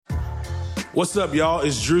What's up, y'all?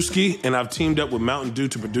 It's Drewski, and I've teamed up with Mountain Dew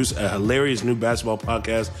to produce a hilarious new basketball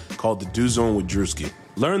podcast called The Dew Zone with Drewski.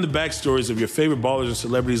 Learn the backstories of your favorite ballers and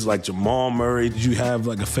celebrities like Jamal Murray. Did you have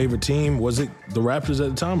like a favorite team? Was it the Raptors at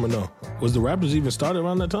the time or no? Was the Raptors even started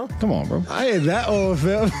around that time? Come on, bro. I ain't that old,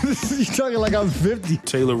 fam. You talking like I'm 50.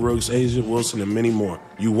 Taylor Rooks, Asia Wilson, and many more.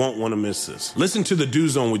 You won't want to miss this. Listen to The Dew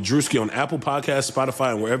Zone with Drewski on Apple Podcasts,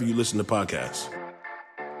 Spotify, and wherever you listen to podcasts.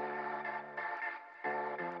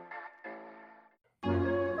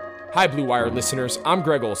 Hi, Blue Wire listeners. I'm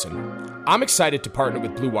Greg Olson. I'm excited to partner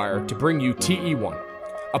with Blue Wire to bring you TE1,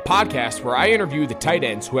 a podcast where I interview the tight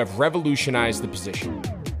ends who have revolutionized the position.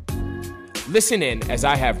 Listen in as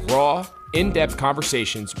I have raw, in-depth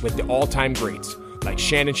conversations with the all-time greats like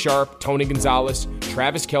Shannon Sharpe, Tony Gonzalez,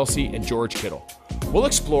 Travis Kelce, and George Kittle. We'll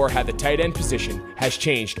explore how the tight end position has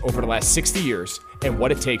changed over the last 60 years and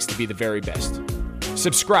what it takes to be the very best.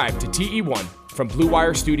 Subscribe to TE1 from Blue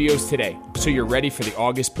Wire Studios today, so you're ready for the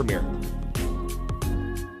August premiere.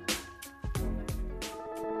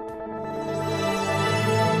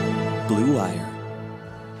 Blue Wire.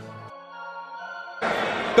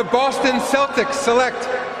 The Boston Celtics select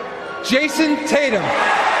Jason Tatum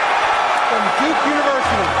from Duke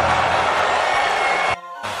University.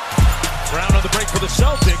 Brown on the break for the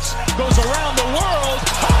Celtics, goes around the world.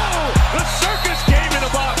 Oh, the circus came into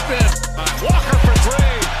Boston. Walker for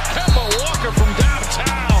three. Kemba Walker from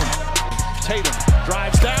downtown. Tatum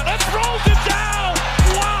drives down and throws it down.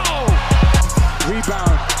 Wow.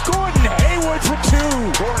 Rebound. Gordon Hayward for two.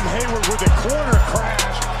 Gordon Hayward with a corner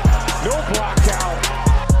crash. No block out.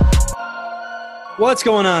 What's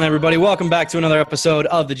going on, everybody? Welcome back to another episode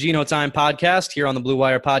of the Geno Time Podcast here on the Blue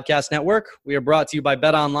Wire Podcast Network. We are brought to you by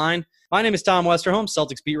BetOnline. My name is Tom Westerholm,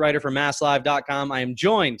 Celtics beat writer for MassLive.com. I am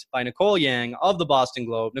joined by Nicole Yang of the Boston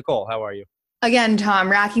Globe. Nicole, how are you? Again,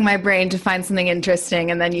 Tom, racking my brain to find something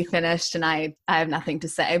interesting, and then you finished, and I have nothing to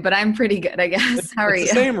say, but I'm pretty good, I guess. How are you?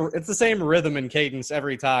 It's the same rhythm and cadence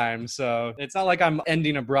every time, so it's not like I'm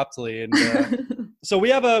ending abruptly. And so we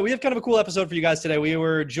have kind of a cool episode for you guys today. We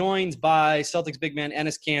were joined by Celtics big man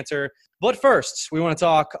Enes Kanter. But first, we want to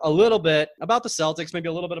talk a little bit about the Celtics, maybe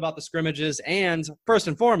a little bit about the scrimmages, and first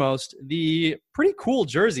and foremost, the pretty cool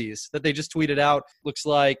jerseys that they just tweeted out. Looks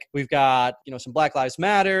like we've got, some Black Lives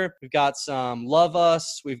Matter, we've got some Love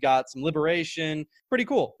Us, we've got some Liberation. Pretty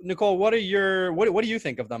cool. Nicole, what do you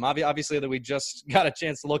think of them? Obviously that we just got a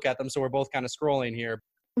chance to look at them, so we're both kind of scrolling here.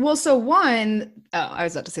 Well, so I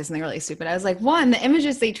was about to say something really stupid. I was like, the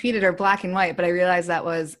images they tweeted are black and white, but I realized that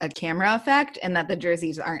was a camera effect and that the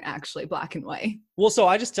jerseys aren't actually black and white. Well, so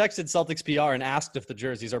I just texted Celtics PR and asked if the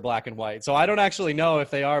jerseys are black and white. So I don't actually know if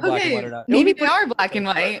they are black and white or not. Maybe they are black and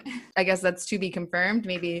white. I guess that's to be confirmed.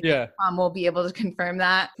 Maybe we'll be able to confirm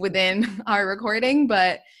that within our recording.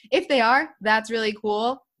 But if they are, that's really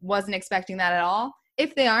cool. Wasn't expecting that at all.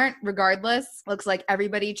 If they aren't, regardless, looks like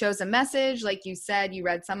everybody chose a message. Like you said, you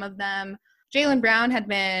read some of them. Jaylen Brown had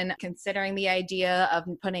been considering the idea of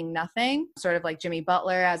putting nothing, sort of like Jimmy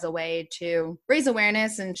Butler, as a way to raise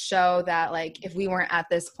awareness and show that, like, if we weren't at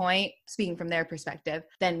this point, speaking from their perspective,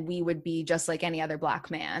 then we would be just like any other black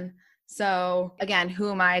man. So again,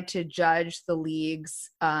 who am I to judge the league's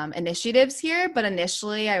initiatives here? But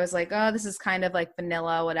initially I was like, oh, this is kind of like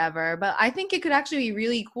vanilla, whatever. But I think it could actually be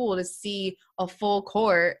really cool to see a full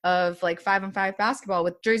court of like 5-on-5 basketball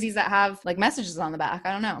with jerseys that have like messages on the back.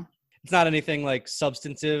 I don't know. It's not anything like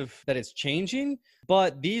substantive that it's changing,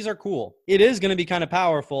 but these are cool. It is going to be kind of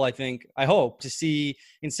powerful, I hope, to see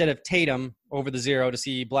instead of Tatum over the 0 to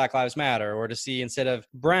see Black Lives Matter, or to see instead of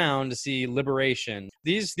Brown to see Liberation.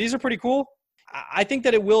 These are pretty cool. I think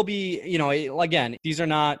that it will be, again, these are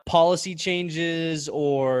not policy changes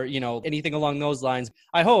or, anything along those lines.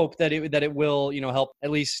 I hope that it will, help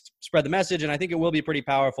at least spread the message. And I think it will be pretty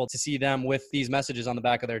powerful to see them with these messages on the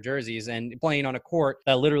back of their jerseys and playing on a court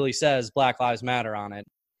that literally says Black Lives Matter on it.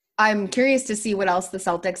 I'm curious to see what else the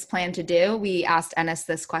Celtics plan to do. We asked Enes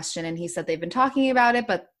this question and he said they've been talking about it,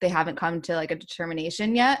 but they haven't come to like a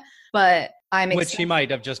determination yet. But which he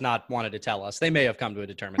might have just not wanted to tell us. They may have come to a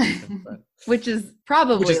determination. But which is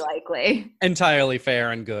probably likely. Entirely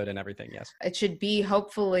fair and good and everything, yes. It should be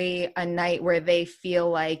hopefully a night where they feel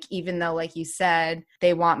like, even though, like you said,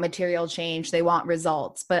 they want material change, they want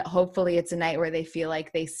results, but hopefully it's a night where they feel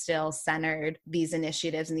like they still centered these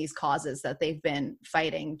initiatives and these causes that they've been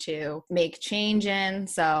fighting to make change in.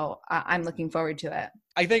 So I'm looking forward to it.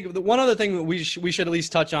 I think one other thing we should at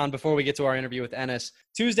least touch on before we get to our interview with Enes.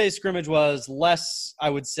 Tuesday's scrimmage was less, I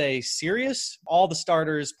would say, serious. All the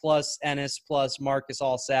starters plus Enes plus Marcus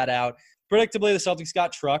all sat out. Predictably, the Celtics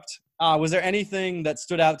got trucked. Was there anything that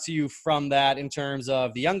stood out to you from that in terms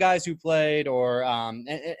of the young guys who played or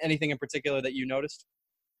anything in particular that you noticed?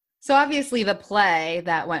 So obviously the play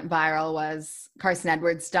that went viral was Carson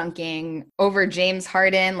Edwards dunking over James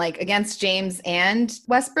Harden, like against James and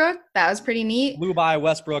Westbrook. That was pretty neat. Blew by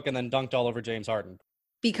Westbrook and then dunked all over James Harden.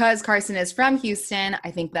 Because Carson is from Houston,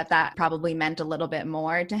 I think that probably meant a little bit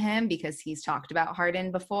more to him because he's talked about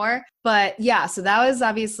Harden before. But yeah, so that was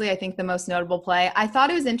obviously, I think, the most notable play. I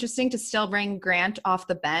thought it was interesting to still bring Grant off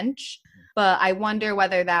the bench, but I wonder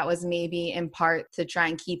whether that was maybe in part to try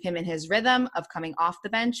and keep him in his rhythm of coming off the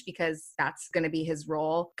bench because that's going to be his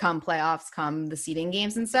role come playoffs, come the seeding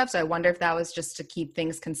games and stuff. So I wonder if that was just to keep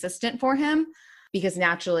things consistent for him. Because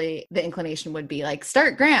naturally the inclination would be like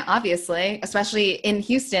start Grant, obviously, especially in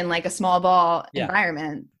Houston, like a small ball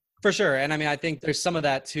environment. For sure. And I mean, I think there's some of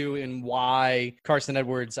that too in why Carson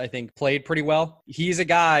Edwards, I think, played pretty well. He's a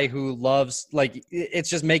guy who loves, like, it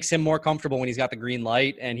just makes him more comfortable when he's got the green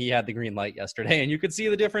light, and he had the green light yesterday. And you could see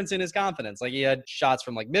the difference in his confidence. Like, he had shots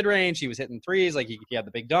from like mid-range, he was hitting threes, like he had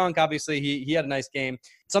the big dunk. Obviously, he had a nice game.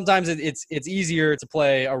 Sometimes it's easier to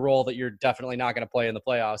play a role that you're definitely not going to play in the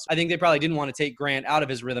playoffs. I think they probably didn't want to take Grant out of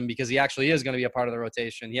his rhythm because he actually is going to be a part of the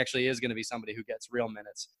rotation. He actually is going to be somebody who gets real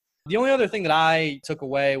minutes. The only other thing that I took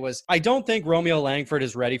away was I don't think Romeo Langford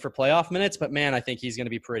is ready for playoff minutes, but man, I think he's going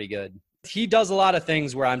to be pretty good. He does a lot of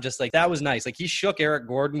things where I'm just like, that was nice. Like, he shook Eric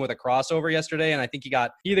Gordon with a crossover yesterday, and I think he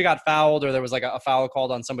either got fouled or there was like a foul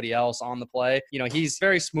called on somebody else on the play. You know, he's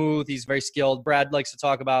very smooth. He's very skilled. Brad likes to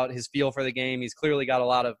talk about his feel for the game. He's clearly got a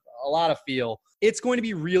lot of feel. It's going to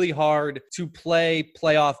be really hard to play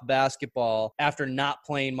playoff basketball after not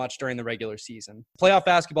playing much during the regular season. Playoff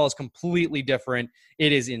basketball is completely different.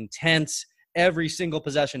 It is intense. Every single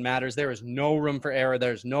possession matters. There is no room for error.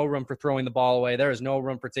 There's no room for throwing the ball away. There is no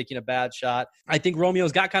room for taking a bad shot. I think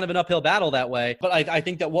Romeo's got kind of an uphill battle that way, but I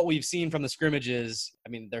think that what we've seen from the scrimmages, I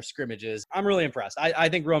mean, they're scrimmages. I'm really impressed. I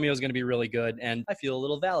think Romeo's going to be really good, and I feel a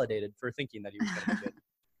little validated for thinking that he was going to be good.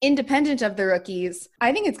 Independent of the rookies,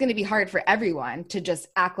 I think it's going to be hard for everyone to just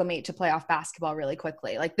acclimate to playoff basketball really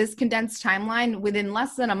quickly. Like, this condensed timeline, within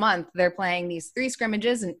less than a month, they're playing these 3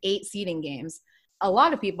 scrimmages and 8 seeding games. A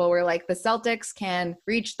lot of people were like, the Celtics can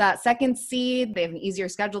reach that 2nd seed. They have an easier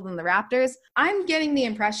schedule than the Raptors. I'm getting the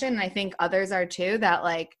impression, and I think others are too, that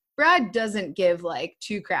like Brad doesn't give like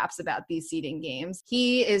 2 craps about these seeding games.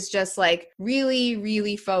 He is just like really,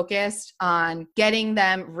 really focused on getting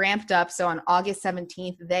them ramped up. So on August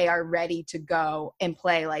 17th, they are ready to go and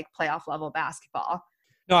play like playoff level basketball.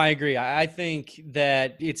 No, I agree. I think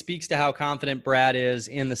that it speaks to how confident Brad is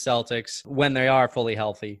in the Celtics when they are fully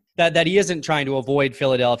healthy. That he isn't trying to avoid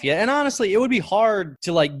Philadelphia. And honestly, it would be hard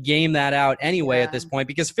to like game that out anyway at this point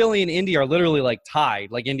because Philly and Indy are literally like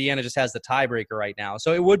tied. Like, Indiana just has the tiebreaker right now.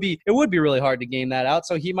 So it would be really hard to game that out.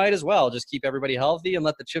 So he might as well just keep everybody healthy and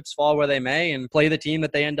let the chips fall where they may and play the team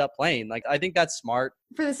that they end up playing. Like, I think that's smart.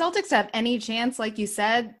 For the Celtics to have any chance, like you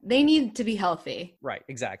said, they need to be healthy. Right,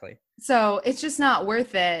 exactly. So it's just not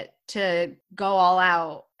worth it to go all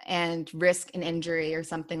out and risk an injury or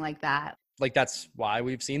something like that. Like, that's why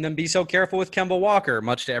we've seen them be so careful with Kemba Walker,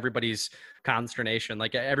 much to everybody's consternation.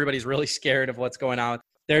 Like, everybody's really scared of what's going on.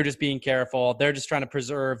 They're just being careful. They're just trying to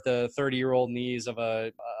preserve the 30-year-old knees of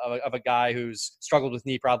a guy who's struggled with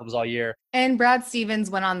knee problems all year. And Brad Stevens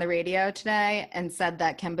went on the radio today and said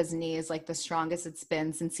that Kemba's knee is like the strongest it's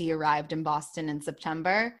been since he arrived in Boston in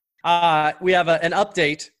September. We have an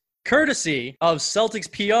update courtesy of Celtics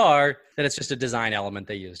PR that it's just a design element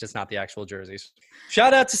they used. It's not the actual jerseys.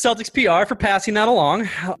 Shout out to Celtics PR for passing that along.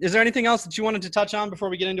 Is there anything else that you wanted to touch on before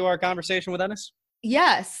we get into our conversation with Ennis?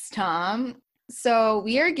 Yes, Tom. So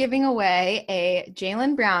we are giving away a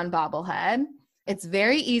Jaylen Brown bobblehead. It's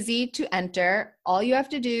very easy to enter. All you have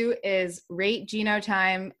to do is rate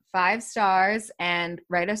Genotime 5 stars and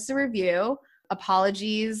write us a review.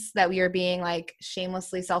 Apologies that we are being like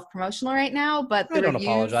shamelessly self-promotional right now, but I don't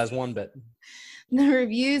apologize one bit. The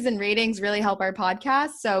reviews and ratings really help our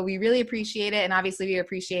podcast, so we really appreciate it. And obviously we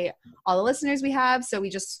appreciate all the listeners we have, so we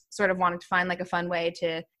just sort of wanted to find like a fun way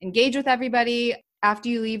to engage with everybody. After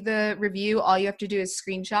you leave the review, all you have to do is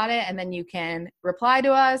screenshot it, and then you can reply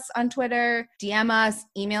to us on Twitter, DM us,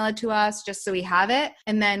 email it to us, just so we have it.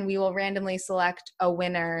 And then we will randomly select a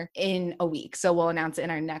winner in a week. So we'll announce it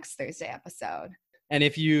in our next Thursday episode. And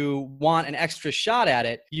if you want an extra shot at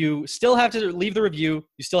it, you still have to leave the review.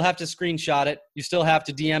 You still have to screenshot it. You still have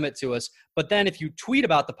to DM it to us. But then if you tweet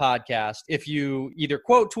about the podcast, if you either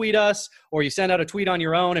quote tweet us or you send out a tweet on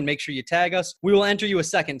your own and make sure you tag us, we will enter you a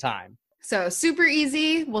second time. So super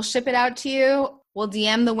easy. We'll ship it out to you. We'll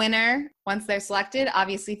DM the winner once they're selected.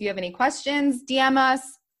 Obviously, if you have any questions, DM us.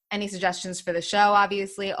 Any suggestions for the show,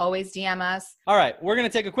 obviously, always DM us. All right, we're going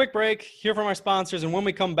to take a quick break, hear from our sponsors, and when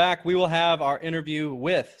we come back, we will have our interview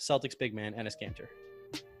with Celtics big man Enes Kanter.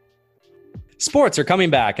 Sports are coming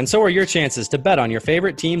back, and so are your chances to bet on your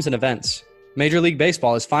favorite teams and events. Major League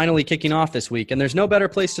Baseball is finally kicking off this week, and there's no better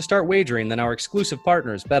place to start wagering than our exclusive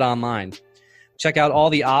partners, BetOnline. Check out all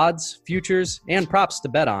the odds, futures, and props to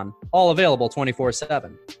bet on, all available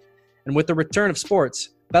 24/7. And with the return of sports,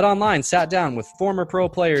 BetOnline sat down with former pro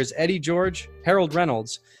players Eddie George, Harold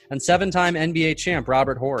Reynolds, and 7-time NBA champ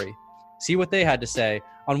Robert Horry. See what they had to say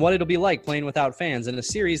on what it'll be like playing without fans in a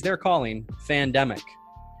series they're calling Fandemic.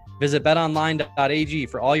 Visit betonline.ag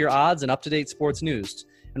for all your odds and up-to-date sports news.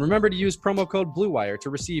 And remember to use promo code BlueWire to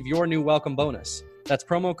receive your new welcome bonus. That's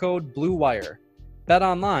promo code BlueWire.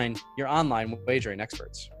 BetOnline, your online wagering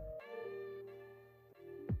experts.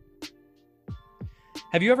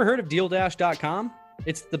 Have you ever heard of DealDash.com?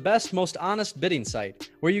 It's the best, most honest bidding site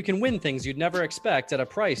where you can win things you'd never expect at a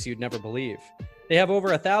price you'd never believe. They have over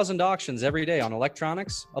 1,000 auctions every day on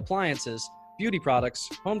electronics, appliances, beauty products,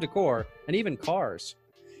 home decor, and even cars.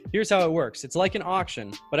 Here's how it works. It's like an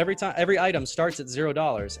auction, but every item starts at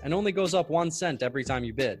 $0 and only goes up 1 cent every time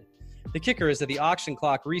you bid. The kicker is that the auction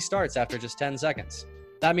clock restarts after just 10 seconds.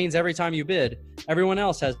 That means every time you bid, everyone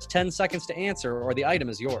else has 10 seconds to answer or the item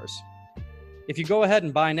is yours. If you go ahead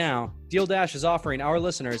and buy now, DealDash is offering our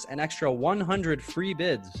listeners an extra 100 free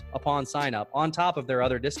bids upon sign up on top of their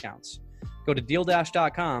other discounts. Go to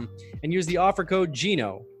DealDash.com and use the offer code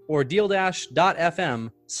GINO or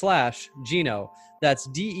DealDash.fm/Gino. That's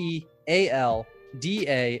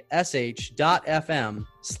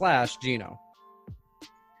DealDash.fm/Gino.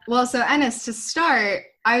 Well, so Enes, to start,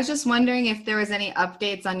 I was just wondering if there was any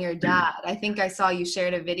updates on your dad. I think I saw you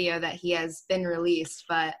shared a video that he has been released,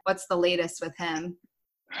 but what's the latest with him?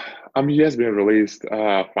 He has been released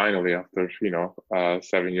finally after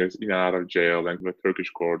 7 years in and out of jail and with Turkish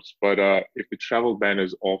courts. But if the travel ban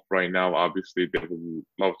is off right now, obviously they would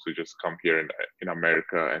love to just come here in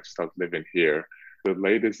America and start living here. The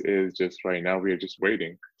latest is just right now we are just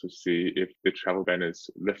waiting to see if the travel ban is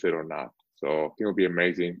lifted or not. So I think it'll be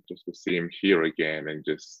amazing just to see him here again and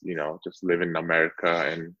just live in America,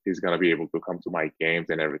 and he's going to be able to come to my games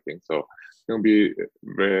and everything. So it's going to be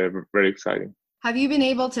very, very exciting. Have you been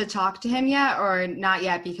able to talk to him yet or not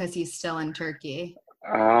yet because he's still in Turkey?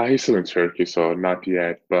 He's still in Turkey, so not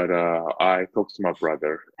yet. But I talked to my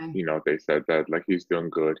brother. Okay. They said that he's doing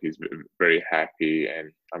good. He's very happy,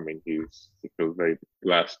 and he feels very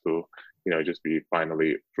blessed to just be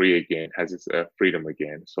finally free again, has his freedom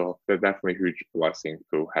again. So that's definitely a huge blessing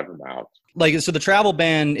to have him out. So the travel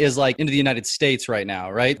ban is into the United States right now,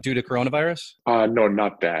 right? Due to coronavirus? No,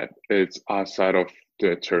 not that. It's outside of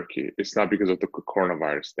Turkey. It's not because of the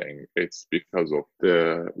coronavirus thing. It's because of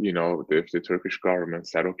if the Turkish government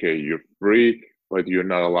said, okay, you're free, but you're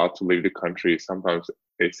not allowed to leave the country. Sometimes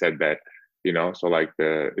they said that,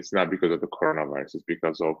 it's not because of the coronavirus. It's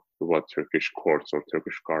because of what Turkish courts or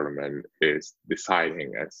Turkish government is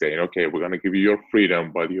deciding and saying, okay, we're going to give you your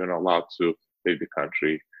freedom, but you're not allowed to leave the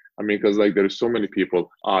country. Because there's so many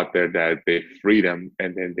people out there that they free them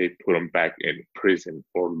and then they put them back in prison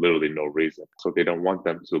for literally no reason. So they don't want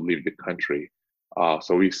them to leave the country.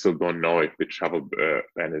 So we still don't know if the travel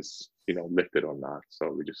ban is, lifted or not.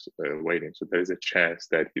 So we're just waiting. So there's a chance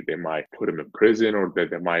that they might put him in prison or that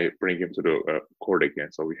they might bring him to the court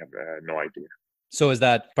again. So we have no idea. So is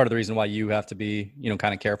that part of the reason why you have to be,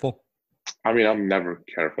 kind of careful? I'm never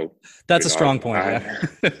careful. That's a strong point. About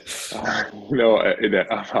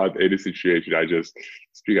any situation, I just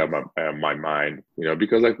speak out my mind,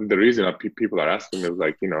 because the reason that people are asking is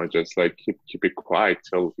keep it quiet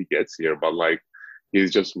till he gets here. But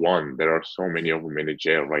he's just one. There are so many of them in the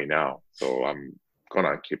jail right now. So I'm going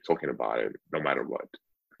to keep talking about it no matter what.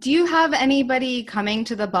 Do you have anybody coming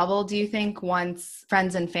to the bubble, do you think, once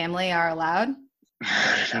friends and family are allowed?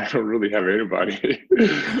 I don't really have anybody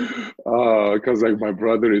because my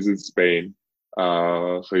brother is in Spain,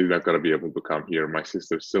 so he's not gonna be able to come here. My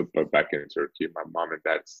sister's still back in Turkey. My mom and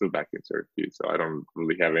dad still back in Turkey, so I don't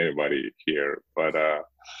really have anybody here. But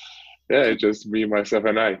it's just me, myself,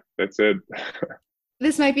 and I. That's it.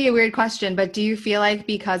 This might be a weird question, but do you feel like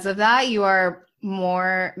because of that, you are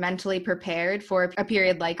more mentally prepared for a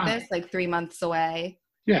period like this, 3 months away?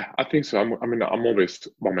 Yeah, I think so. I'm always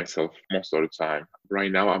by myself most of the time.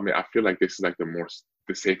 Right now, I feel like this is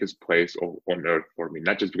the safest place on earth for me,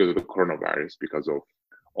 not just because of the coronavirus, because of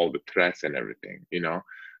all the threats and everything,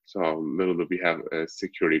 So literally we have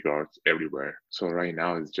security guards everywhere. So right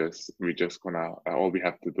now it's we're just gonna,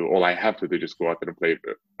 all I have to do is just go out there and play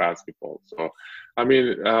basketball. So, I'm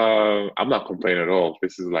not complaining at all.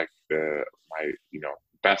 This is my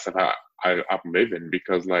best I've lived in,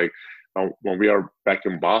 because like when we are back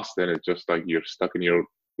in Boston, it's just like you're stuck in your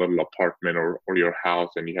little apartment or your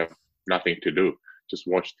house and you have nothing to do, just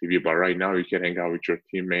watch TV. But right now you can hang out with your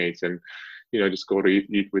teammates and, just go to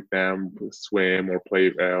eat with them, swim or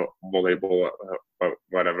play volleyball,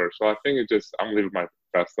 whatever. So I think I'm living my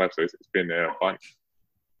best life. So it's been fun.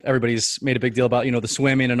 Everybody's made a big deal about, the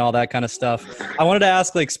swimming and all that kind of stuff. I wanted to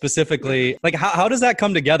ask, like, specifically, like, how does that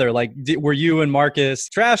come together? Like, were you and Marcus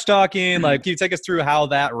trash talking? Like, can you take us through how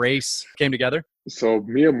that race came together? So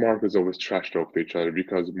me and Marcus always trash talk to each other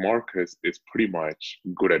because Marcus is pretty much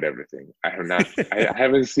good at everything. I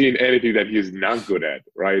haven't seen anything that he's not good at,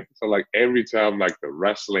 right? So like every time, like the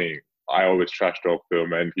wrestling, I always trash talk to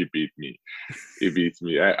him and he beat me. He beats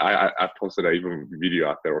me. I posted an even video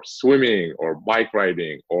out there, or swimming or bike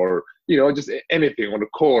riding or, just anything on the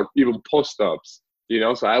court, even post-ups,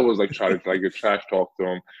 so I was like trying to like trash talk to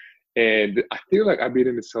him. And I feel like I've been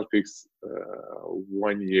in the Celtics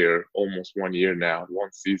 1 year, almost 1 year now,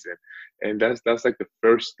 one season. And that's like the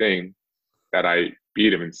first thing that I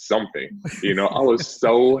beat him in something. I was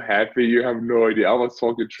so happy. You have no idea. I was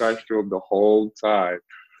talking trash to him the whole time.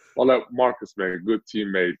 Well, like Marcus, man, good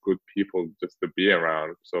teammate, good people just to be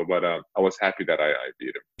around. So, but I was happy that I beat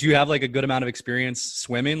him. Do you have like a good amount of experience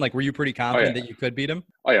swimming? Like, were you pretty confident that you could beat him?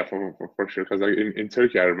 Oh yeah, for sure. Because like in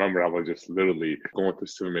Turkey, I remember I was just literally going to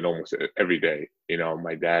swimming almost every day.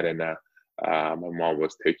 My dad and my mom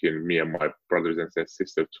was taking me and my brothers and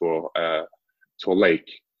sister to a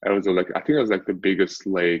lake. I think it was like the biggest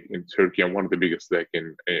lake in Turkey and one of the biggest lake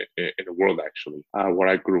in the world, actually. Where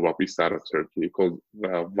I grew up east side of Turkey, called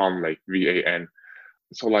Van Lake, VAN.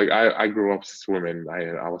 So like I grew up swimming.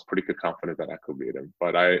 I was pretty confident that I could beat him.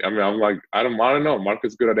 But I'm like, I don't know.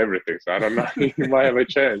 Marcus is good at everything, so I don't know. He might have a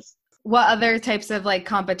chance. What other types of like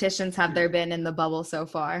competitions have there been in the bubble so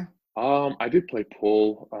far? I did play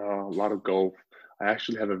pool, a lot of golf. I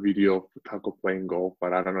actually have a video of Taco playing golf,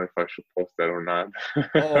 but I don't know if I should post that or not.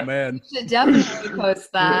 Oh man, you should definitely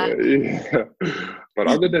post that. Yeah. But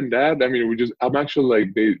other than that, I mean, I'm actually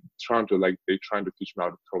like they trying to teach me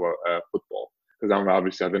how to throw a football,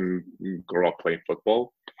 because I didn't grow up playing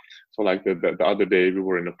football. So like the other day we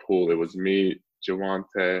were in a pool. It was me,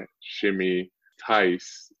 Javante, Shimmy,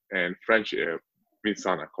 Tice, and Frenchie.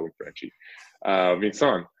 Vincent, I call him Frenchie.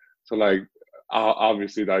 Vincent. So like.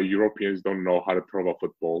 Obviously, the Europeans don't know how to throw a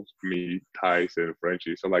football. Me, Tice, and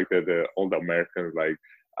Frenchie. So like all the Americans, like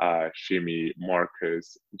Shimmy,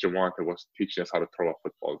 Marcus, Javante was teaching us how to throw a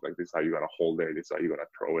football. Like, this is how you're gonna hold it. This is how you're gonna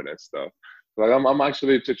throw it and stuff. So, like I'm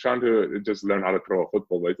actually trying to just learn how to throw a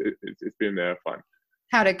football. But it's been fun.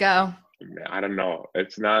 How'd it go? I don't know.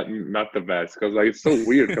 It's not the best, because like it's so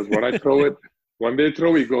weird. Because when I throw it, when they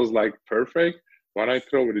throw it goes like perfect. When I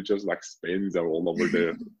throw it, it just like spins all over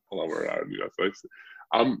around, So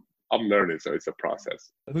I'm learning, so it's a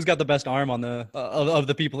process. Who's got the best arm on the of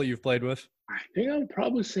the people that you've played with? I think I would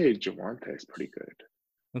probably say Javante is pretty good.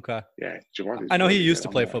 Okay. Yeah, Javante. I know he used to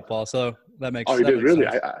play football, so that makes. Oh, he did really?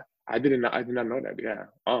 Sense. I did not know that. Yeah.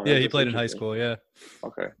 Oh, yeah, he played in high school. Yeah.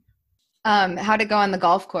 Okay. How'd it go on the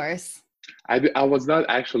golf course? I was not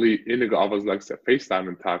actually in the golf. I was like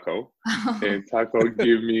FaceTiming Taco, and Taco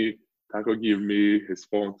gave me his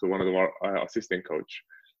phone to one of our assistant coach,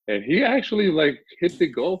 and he actually like hit the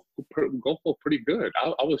golf ball pretty good.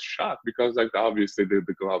 I was shocked, because like obviously the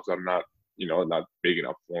gloves are not not big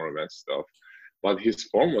enough for him and stuff, but his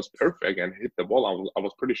form was perfect and hit the ball. I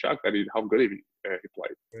was pretty shocked at how good he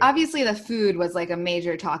played. Obviously, the food was like a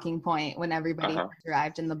major talking point when everybody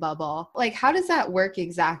arrived in the bubble. Like, how does that work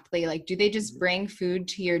exactly? Like, do they just bring food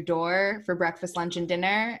to your door for breakfast, lunch, and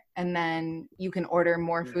dinner, and then you can order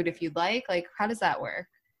more food if you'd like? Like, how does that work?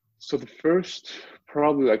 So the first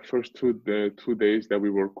 2 days that we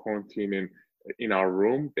were quarantining in our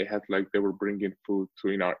room, they were bringing food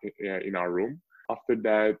in our room. After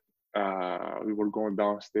that, we were going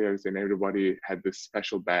downstairs and everybody had this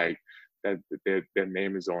special bag that their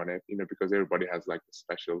name is on it, because everybody has like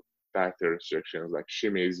special dietary restrictions, like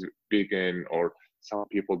Shimmy is vegan, or some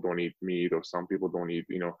people don't eat meat, or some people don't eat,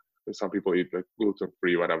 some people eat like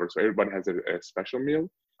gluten-free, whatever. So everybody has a special meal.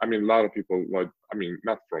 I mean, a lot of people,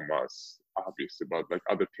 not from us, obviously, but like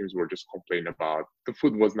other teams were just complaining about the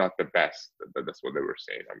food was not the best. That's what they were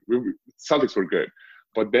saying. I mean, Celtics were good.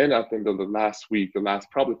 But then I think the last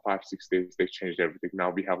probably 5-6 days, they changed everything.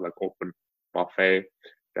 Now we have like open buffet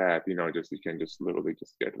that, you can just literally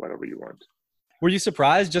just get whatever you want. Were you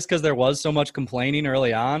surprised just because there was so much complaining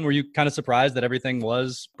early on? Were you kind of surprised that everything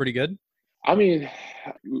was pretty good? I mean,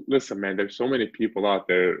 listen, man, there's so many people out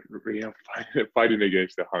there, fighting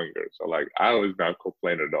against the hunger. So like, I was not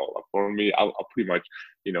complain at all. For me, I'll pretty much,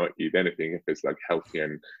 eat anything if it's like healthy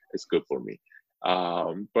and it's good for me.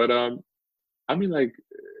 But I mean, like,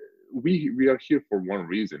 we are here for one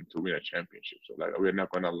reason, to win a championship. So like, we're not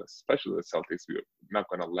gonna, especially the Celtics, we're not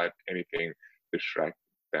gonna let anything distract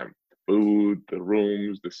them. The food, the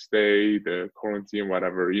rooms, the stay, the quarantine,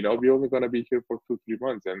 whatever. We're only gonna be here for 2-3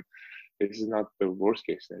 months, and this is not the worst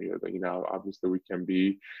case scenario. That obviously we can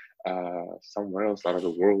be somewhere else out of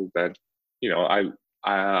the world. That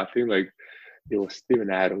I think like it was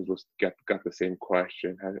Steven Adams got the same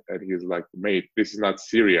question, and he's like, "Mate, this is not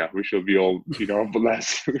Syria. We should be all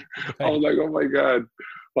blessed." I was like, "Oh my God!"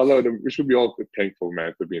 But we should be all thankful,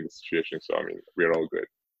 man, to be in this situation. So I mean, we're all good.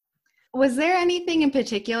 Was there anything in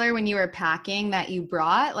particular when you were packing that you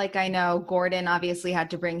brought? Like, I know Gordon obviously had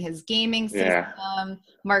to bring his gaming system. Yeah.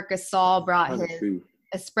 Marc Gasol brought his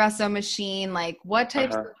espresso machine. Like, what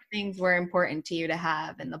types of things were important to you to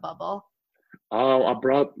have in the bubble? I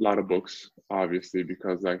brought a lot of books, obviously,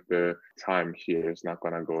 because like the time here is not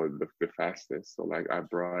gonna go the fastest. So like, I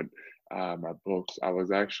brought my books.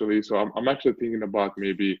 I'm actually thinking about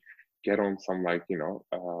maybe get on some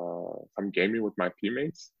some gaming with my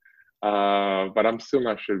teammates. But I'm still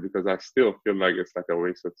not sure, because I still feel like it's like a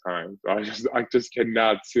waste of time. So I just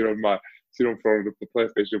cannot sit in front of the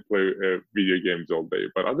PlayStation, play video games all day.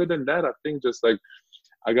 But other than that, I think just like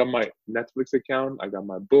I got my Netflix account, I got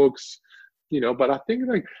my books, But I think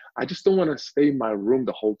like I just don't want to stay in my room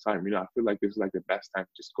the whole time. I feel like this is like the best time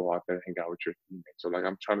to just go out there and hang out with your teammates. So like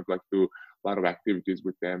I'm trying to like do a lot of activities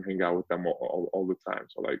with them, hang out with them all the time.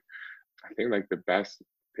 So like I think like the best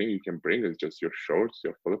thing you can bring is just your shorts,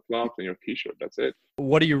 your flip-flops, and your t-shirt. That's it.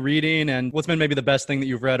 What are you reading, and what's been maybe the best thing that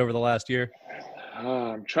you've read over the last year?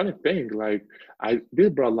 I'm trying to think. Like, I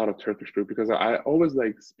did brought a lot of Turkish book, because I always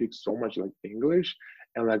like speak so much like English,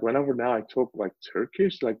 and like whenever now I talk like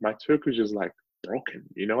Turkish, like my Turkish is like broken.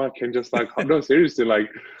 I can just like no, seriously, like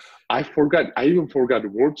I even forgot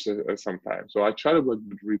words sometimes. So I try to like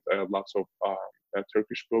read lots of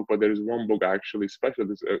Turkish book, but there is one book actually, especially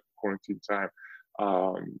this quarantine time.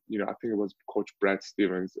 I think it was Coach Brad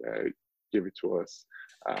Stevens gave it to us.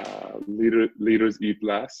 Leaders Eat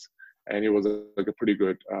Less, and it was like a pretty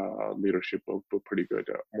good leadership book, but pretty good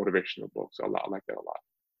motivational book. So I like that a lot.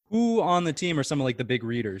 Who on the team are some of like the big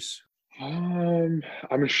readers? I mean,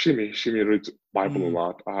 Shimi reads Bible a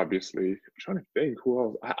lot, obviously. I'm trying to think who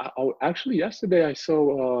else. I actually yesterday I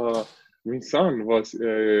saw my son was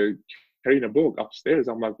carrying a book upstairs.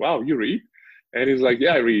 I'm like, wow, you read? And he's like,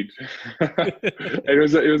 yeah, I read. And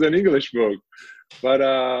it was an English book. But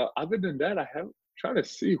other than that, trying to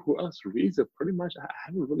see who else reads it. Pretty much, I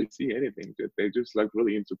haven't really seen anything. They just like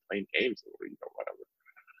really into playing games or whatever.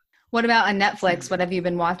 What about on Netflix? What have you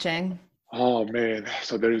been watching? Oh man,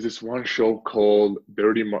 so there's this one show called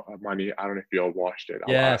Dirty Money. I don't know if y'all watched it.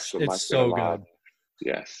 Yes, it's so good.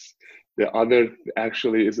 Yes. The other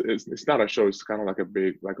actually is it's not a show. It's kind of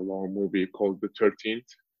like a long movie called The 13th.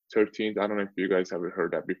 I don't know if you guys have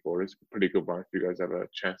heard that before. It's a pretty good one. If you guys have a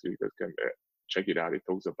chance, you guys can check it out. It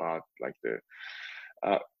talks about like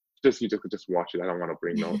you just watch it. I don't want to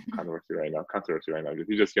bring no controversy right now.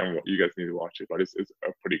 You guys need to watch it, but it's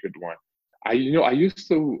a pretty good one. I used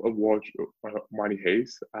to watch Money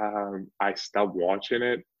Heist. I stopped watching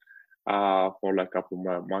it for like a couple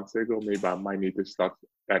months ago. Maybe I might need to start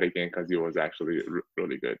that again, because it was actually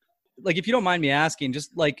really good. Like, if you don't mind me asking,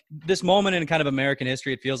 just like this moment in kind of American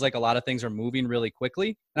history, it feels like a lot of things are moving really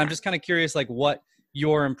quickly. And I'm just kind of curious, like, what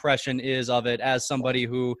your impression is of it as somebody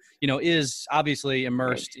who, is obviously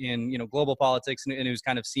immersed in, global politics and who's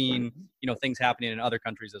kind of seen, things happening in other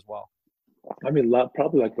countries as well. I mean,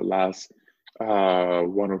 probably like the last 1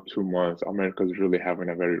 or 2 months, America's really having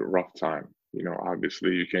a very rough time.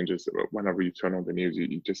 Obviously you can just, whenever you turn on the news,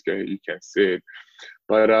 you can't see it.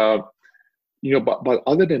 But, but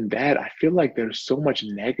other than that, I feel like there's so much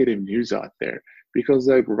negative news out there, because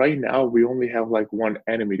like right now we only have like one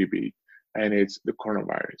enemy to beat, and it's the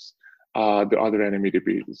coronavirus. The other enemy to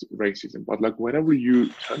beat is racism. But like whenever you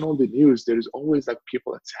turn on the news, there's always like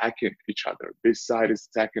people attacking each other. This side is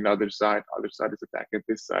attacking the other side is attacking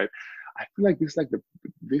this side. I feel like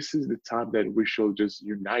this is the time that we should just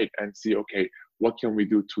unite and see, okay, what can we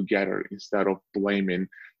do together instead of blaming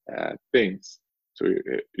things to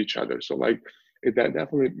each other. So like that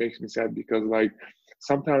definitely makes me sad, because like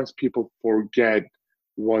sometimes people forget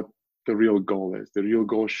what the real goal is. The real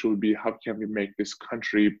goal should be, how can we make this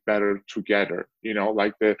country better together?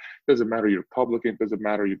 Like doesn't matter you're Republican, doesn't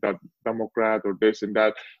matter you're Democrat or this and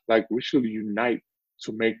that. Like we should unite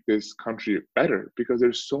to make this country better, because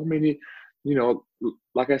there's so many you know,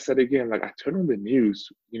 like I said again, like I turn on the news,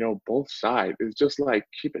 you know, both sides. It's just like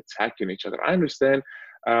keep attacking each other. I understand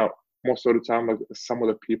most of the time, like some of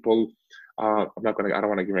the people, I don't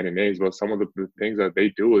want to give any names, but some of the things that they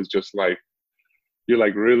do is just like, you're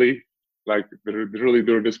like, really? Like, really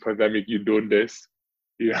during this pandemic, you doing this?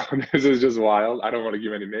 You know, this is just wild. I don't want to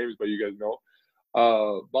give any names, but you guys know.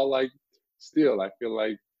 But like, still, I feel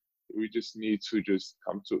like we just need to just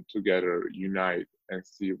come together, unite, and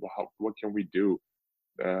see what can we do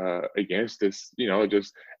against this, you know,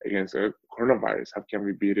 just against coronavirus. How can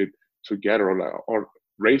we beat it together, or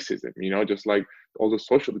racism, you know, just like all the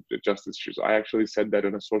social justice issues. I actually said that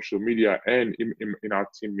on a social media and in our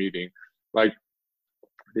team meeting, like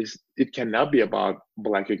this, it cannot be about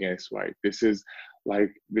black against white. This is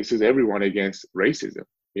everyone against racism,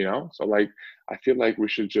 you know. So like I feel like we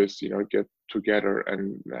should just, you know, get together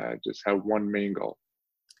and just have one main goal.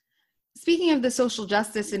 Speaking of the social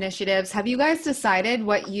justice initiatives, have you guys decided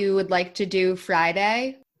what you would like to do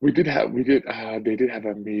Friday? They did have a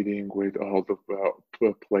meeting with all the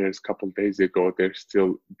players a couple of days ago. They're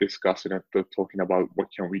still discussing it, talking about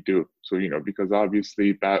what can we do. So, you know, because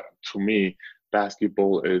obviously to me,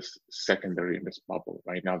 basketball is secondary in this bubble.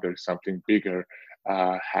 Right now, there's something bigger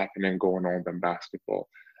happening going on than basketball.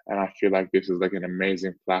 And I feel like this is like an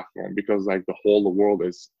amazing platform because like the whole world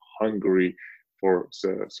is hungry for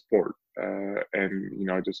sport. And, you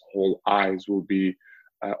know, just whole eyes will be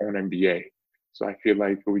on NBA. So I feel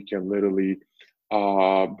like we can literally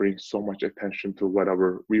bring so much attention to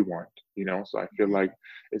whatever we want, you know. So I feel like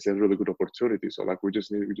it's a really good opportunity. So like we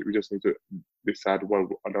just need to decide what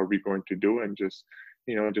are we going to do and just,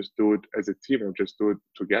 you know, just do it as a team and just do it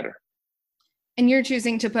together. And you're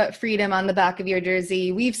choosing to put freedom on the back of your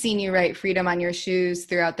jersey. We've seen you write freedom on your shoes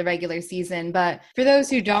throughout the regular season. But for those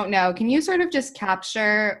who don't know, can you sort of just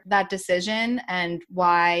capture that decision and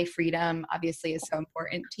why freedom obviously is so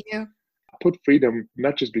important to you? Put freedom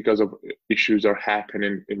not just because of issues are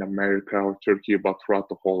happening in America or Turkey, but throughout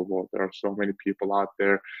the whole world. There are so many people out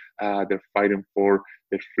there. They're fighting for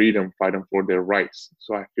their freedom, fighting for their rights.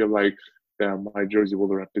 So I feel like my jersey will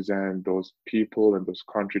represent those people and those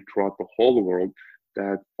countries throughout the whole world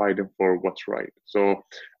that fighting for what's right. So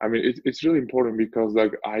I mean, it's really important because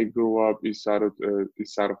like I grew up east side of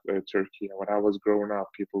Turkey, and when I was growing up,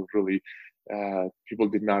 people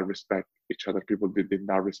did not respect each other. People did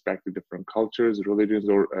not respect the different cultures, religions,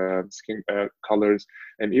 or skin colors.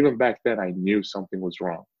 And even back then, I knew something was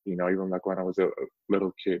wrong. You know, even like when I was a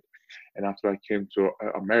little kid. And after I came to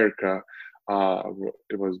America,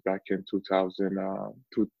 it was back in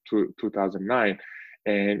 2009,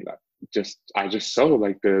 and I just saw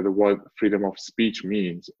like the what freedom of speech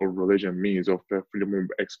means, or religion means, or freedom of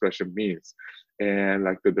expression means, and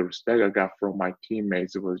like the respect I got from my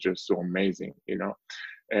teammates, it was just so amazing, you know.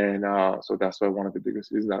 And so that's why one of the biggest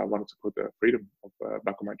reasons that I wanted to put the freedom of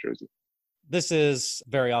back on my jersey. This is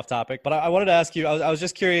very off topic, but I wanted to ask you, I was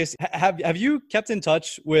just curious, have you kept in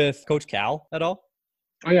touch with Coach Cal at all?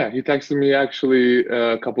 Oh yeah, he texted me actually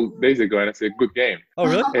a couple of days ago, and I said, "Good game." Oh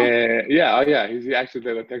really? Yeah. He actually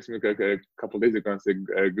texted me a couple of days ago and said,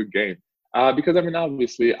 "Good game." Because I mean,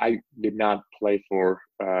 obviously, I did not play for.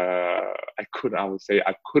 I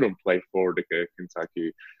couldn't play for the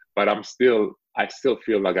Kentucky, but I still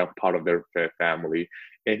feel like I'm part of their family.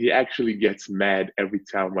 And he actually gets mad every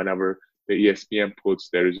time whenever the ESPN puts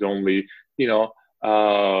there is only, you know,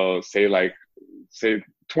 say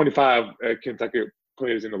 25 Kentucky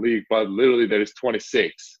players in the league, but literally there is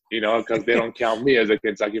 26, you know, because they don't count me as a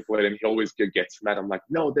Kentucky player, and he always gets mad. I'm like,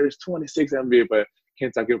 no, there's 26 NBA but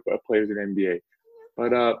Kentucky players in NBA.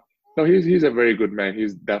 But no, he's a very good man.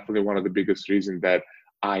 He's definitely one of the biggest reasons that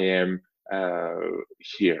I am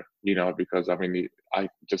here, you know, because I mean, I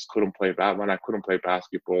just couldn't play when I couldn't play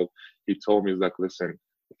basketball. He told me, he's like, listen,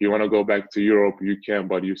 if you want to go back to Europe, you can,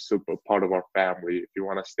 but you're still a part of our family. If you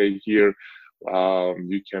want to stay here,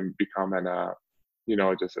 you can become you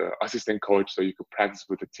know, just an assistant coach so you could practice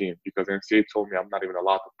with the team, because NCAA told me I'm not even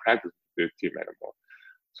allowed to practice with the team anymore.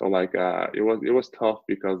 So like it was tough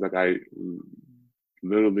because like I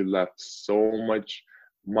literally left so much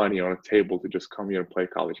money on the table to just come here and play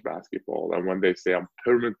college basketball. And when they say I'm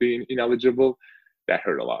permanently ineligible, that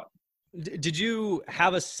hurt a lot. Did you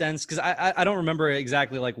have a sense, because I don't remember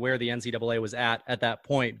exactly like where the NCAA was at that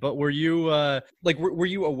point, but were you were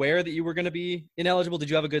you aware that you were going to be ineligible? Did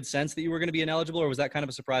you have a good sense that you were going to be ineligible, or was that kind of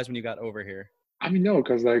a surprise when you got over here? I mean, no,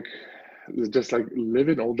 because like just like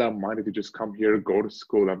living all that money to just come here, go to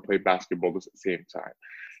school and play basketball at the same time,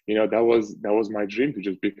 you know, that was my dream, to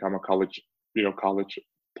just become a college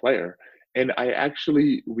player. And I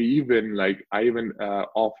even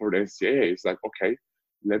offered NCAA. It's like, okay,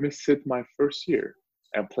 let me sit my first year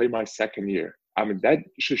and play my second year. I mean, that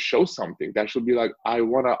should show something. That should be like, I don't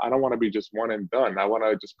want to be just one and done. I want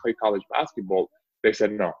to just play college basketball. They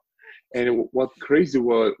said no. And what crazy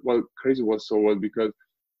was because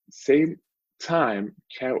same time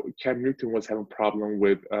Cam Newton was having a problem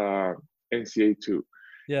with NCAA too.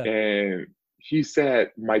 Yeah. And he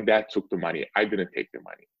said, my dad took the money. I didn't take the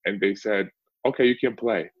money. And they said, okay, you can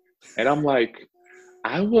play. And I'm like,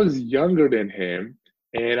 I was younger than him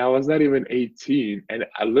and I was not even 18. And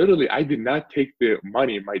I did not take the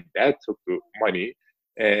money. My dad took the money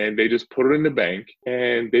and they just put it in the bank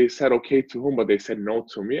and they said okay to him, but they said no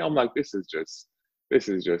to me. I'm like, this is just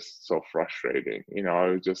so frustrating. You know, I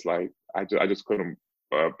was just like, I just couldn't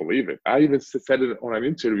believe it. I even said it on an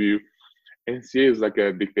interview. NCAA is like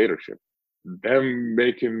a dictatorship. Them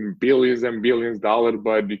making billions and billions of dollars,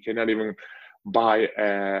 but you cannot even buy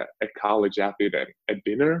a college athlete a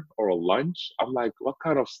dinner or a lunch. I'm like, what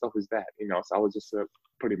kind of stuff is that? You know, so I was just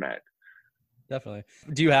pretty mad. Definitely.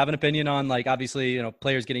 Do you have an opinion on, like, obviously, you know,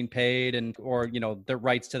 players getting paid or, you know, their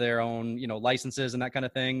rights to their own, you know, licenses and that kind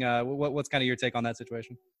of thing? What's kind of your take on that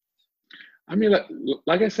situation? I mean,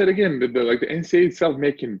 like I said, again, the NCAA itself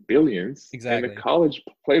making billions. Exactly. And the college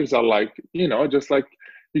players are like, you know, just like,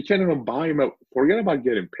 you can't even buy him forget about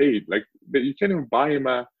getting paid. Like, you can't even buy him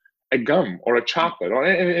a gum or a chocolate or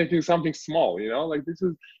anything, something small, you know? Like,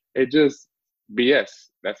 it just BS.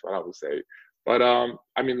 That's what I would say. But,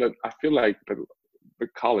 I mean, look, I feel like the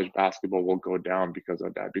college basketball will go down because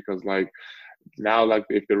of that. Because, like, now, like,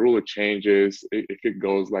 if the rule changes, if it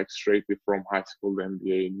goes, like, straightly from high school to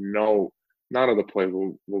NBA, none of the players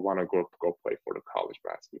will want to go play for the college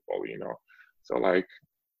basketball, you know? So, like,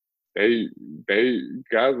 they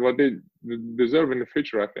got what they deserve in the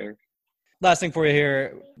future, I think. Last thing for you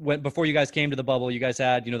here, before you guys came to the bubble, you guys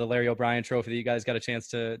had, you know, the Larry O'Brien trophy that you guys got a chance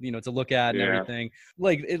to, you know, to look at and everything.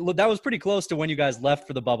 Like, that was pretty close to when you guys left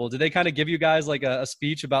for the bubble. Did they kind of give you guys like a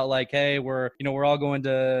speech about like, hey, we're all going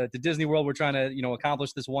to Disney World. We're trying to, you know,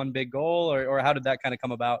 accomplish this one big goal, or how did that kind of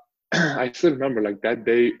come about? I still remember, like, that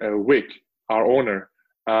day, Wick, our owner,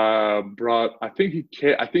 brought, I think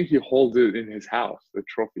he holds it in his house, the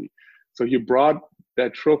trophy. So he brought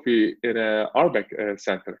that trophy in a Arbeck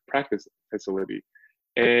Center practice facility,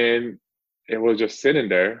 and it was just sitting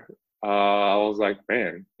there. I was like,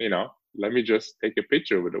 man, you know, let me just take a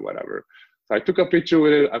picture with it, whatever. So I took a picture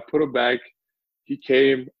with it. I put it back. He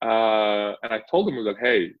came, and I told him, I was like,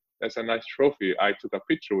 hey, that's a nice trophy. I took a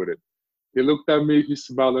picture with it. He looked at me, he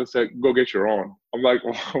smiled and said, go get your own. I'm like,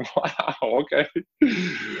 wow, okay.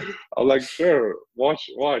 I'm like, sure, watch.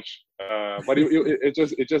 But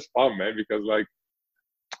it's just fun, man, because, like,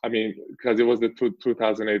 I mean, because it was the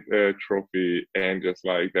 2008 trophy, and just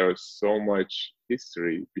like there was so much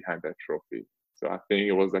history behind that trophy. So I think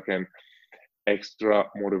it was like an extra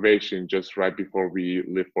motivation just right before we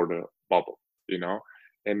leave for the bubble, you know.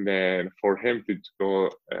 And then for him to go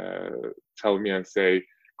tell me and say,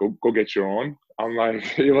 go get your own. I'm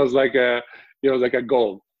like, it was like a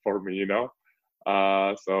goal for me, you know.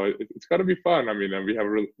 So it's gonna be fun. I mean, we have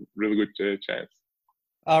a really good chance.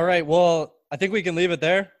 All right. Well, I think we can leave it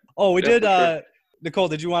there. Oh, we did. Sure. Nicole,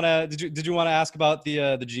 did you want to ask about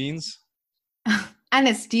the jeans?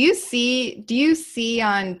 Enes, do you see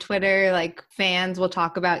on Twitter, like, fans will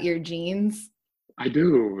talk about your jeans? I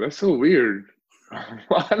do. That's so weird.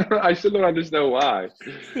 I still don't understand why.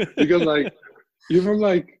 Because, like, even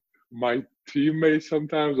like my teammates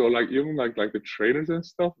sometimes, or like even like the trainers and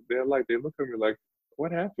stuff, they look at me like,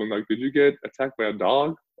 what happened? Like, did you get attacked by a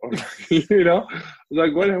dog? Or, you know,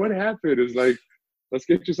 like, what happened? It's like, let's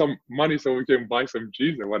get you some money so we can buy some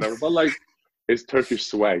jeans and whatever. But, like, it's Turkish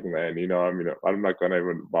swag, man. You know, I mean, I'm not gonna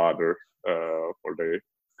even bother for the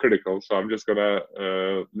critical. So I'm just gonna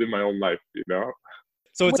live my own life, you know.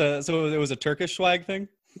 So it was a Turkish swag thing.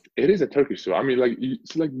 It is a Turkish swag. I mean, like,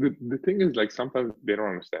 it's like the thing is, like, sometimes they don't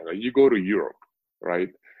understand. Like, you go to Europe, right?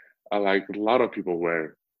 Like, a lot of people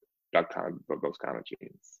wear those kind of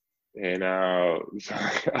jeans. And so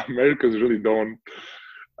Americans really don't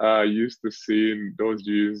used to seeing those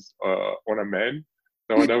jeans on a man.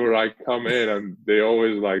 So whenever I come in, and they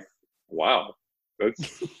always like, wow,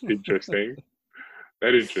 that's interesting.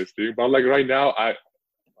 Very interesting. But, like, right now,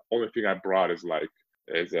 only thing I brought is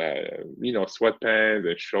you know, sweatpants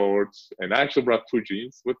and shorts. And I actually brought 2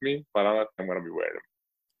 jeans with me, but I don't think I'm gonna be wearing them.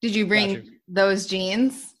 Did you bring those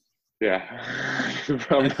jeans? Yeah.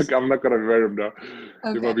 I'm not gonna wear them though.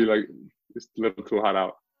 Okay. It might be like just a little too hot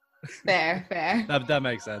out. Fair. That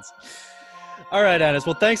makes sense. All right, Enes.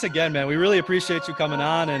 Well, thanks again, man. We really appreciate you coming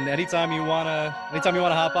on, and anytime you wanna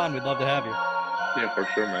hop on, we'd love to have you. Yeah, for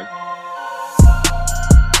sure, man.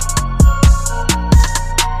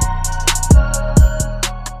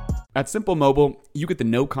 At Simple Mobile, you get the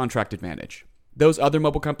no contract advantage. Those other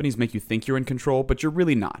mobile companies make you think you're in control, but you're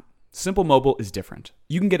really not. Simple Mobile is different.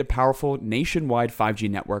 You can get a powerful nationwide 5G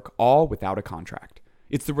network all without a contract.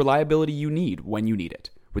 It's the reliability you need when you need it,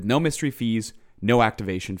 with no mystery fees, no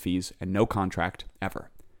activation fees, and no contract ever.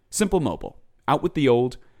 Simple Mobile. Out with the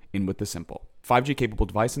old, in with the simple. 5G capable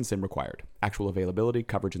device and SIM required. Actual availability,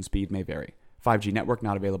 coverage, and speed may vary. 5G network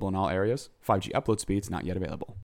not available in all areas. 5G upload speeds not yet available.